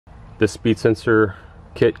This speed sensor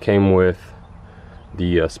kit came with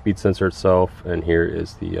the speed sensor itself, and here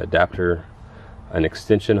is the adapter, an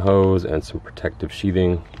extension hose, and some protective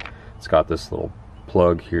sheathing. It's got this little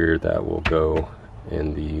plug here that will go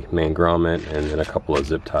in the main grommet, and then a couple of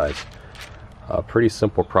zip ties. Pretty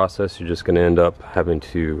simple process. You're just going to end up having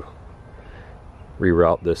to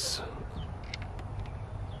reroute this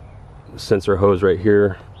sensor hose right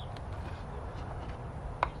here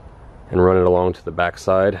and run it along to the back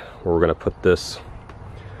side, where we're going to put this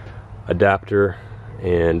adapter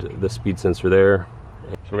and the speed sensor there.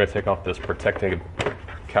 So we're going to take off this protecting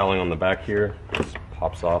cowling on the back here. Just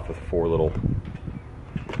pops off with 4 little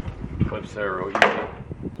clips there, real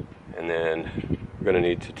easy. And then we're going to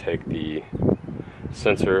need to take the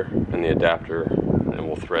sensor and the adapter, and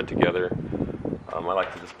we'll thread together. I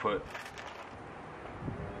like to just put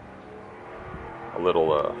a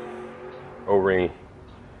little O-ring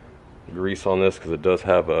grease on this, because it does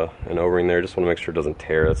have an O-ring there. Just want to make sure it doesn't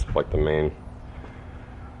tear. That's like the main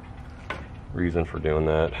reason for doing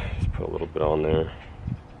that. Just put a little bit on there.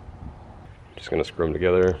 Just going to screw them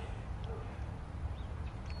together.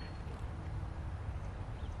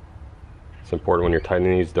 It's important when you're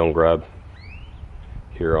tightening these, don't grab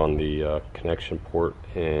here on the connection port,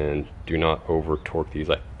 and do not over torque these.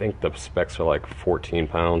 I think the specs are like 14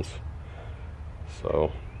 pounds.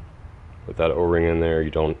 So with that O-ring in there,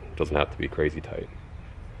 doesn't have to be crazy tight.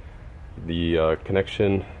 The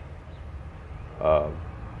connection, or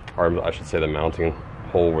I should say the mounting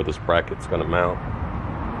hole where this bracket's going to mount,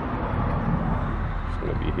 it's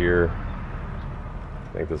going to be here.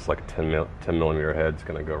 I think this is like a 10 millimeter head. It's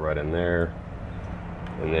going to go right in there,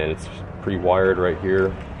 and then it's pre-wired right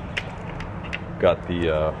here. Got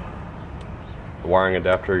the wiring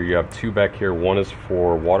adapter. You have 2 back here. One is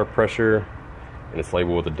for water pressure, and it's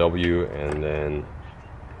labeled with a W, and then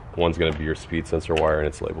one's going to be your speed sensor wire, and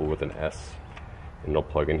it's labeled with an S, and it'll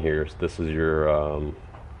plug in here. So this is your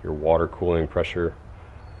water cooling pressure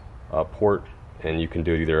port, and you can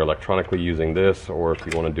do it either electronically using this, or if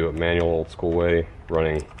you want to do it manual, old school way,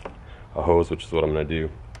 running a hose, which is what I'm going to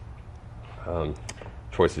do.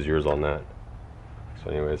 Choice is yours on that. So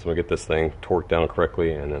anyways, I'm going to get this thing torqued down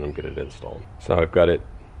correctly, and then I'm going to get it installed. So I've got it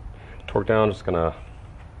torqued down. I'm just going to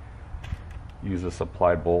use this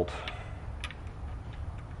applied bolt.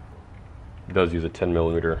 It does use a 10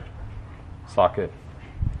 millimeter socket.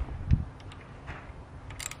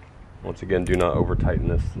 Once again, do not over tighten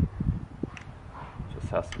this.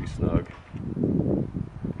 Just has to be snug.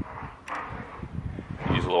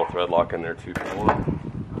 Use a little thread lock in there too if you want.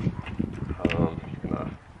 You're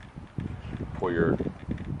gonna pull your,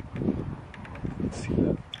 let's see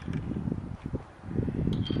that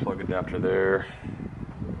plug adapter there,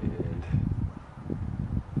 and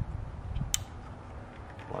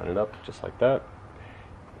line it up just like that.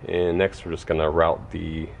 And next we're just going to route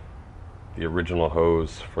the original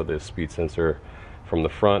hose for the speed sensor from the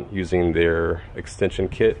front using their extension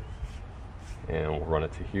kit, and we'll run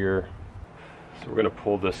it to here. So we're going to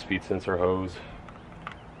pull the speed sensor hose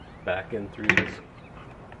back in through this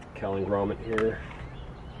cowling grommet here,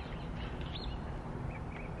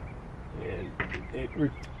 and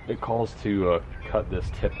it calls to cut this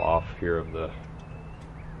tip off here of the,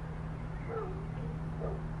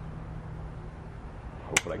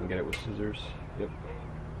 hopefully I can get it with scissors. Yep,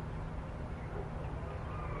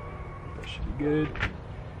 that should be good.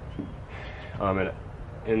 And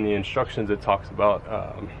in the instructions it talks about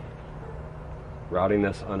routing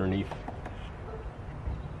this underneath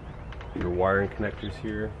your wiring connectors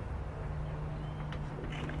here.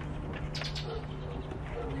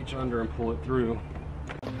 Reach under and pull it through.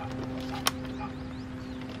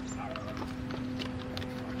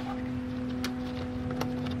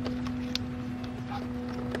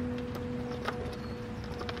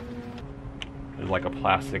 There's like a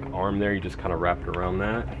plastic arm there, you just kind of wrap it around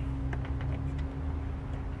that.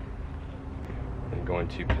 I'm going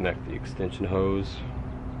to connect the extension hose.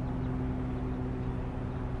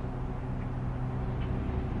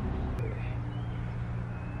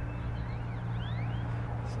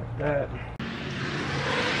 Just like that.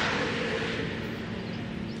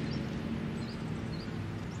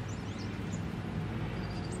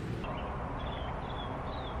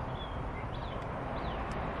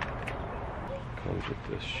 Comes with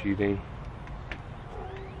this sheathing.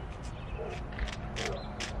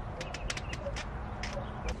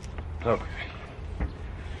 Okay,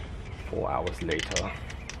 4 hours later,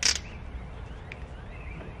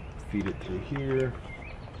 feed it through here.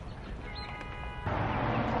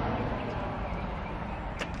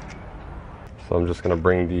 So I'm just going to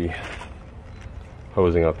bring the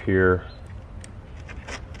hosing up here,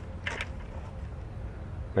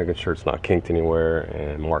 making sure it's not kinked anywhere,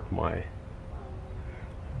 and mark my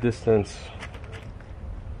distance.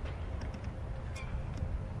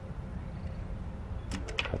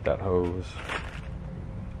 Cut that hose.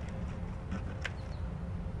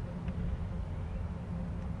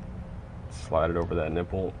 Slide it over that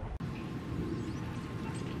nipple.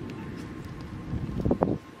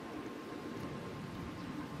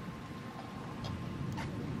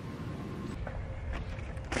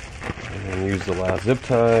 And use the last zip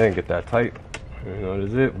tie and get that tight. And that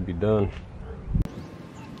is it, we'll be done.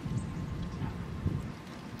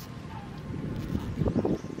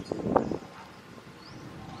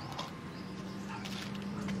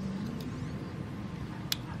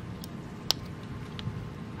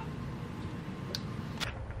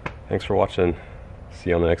 Thanks for watching.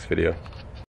 See you on the next video.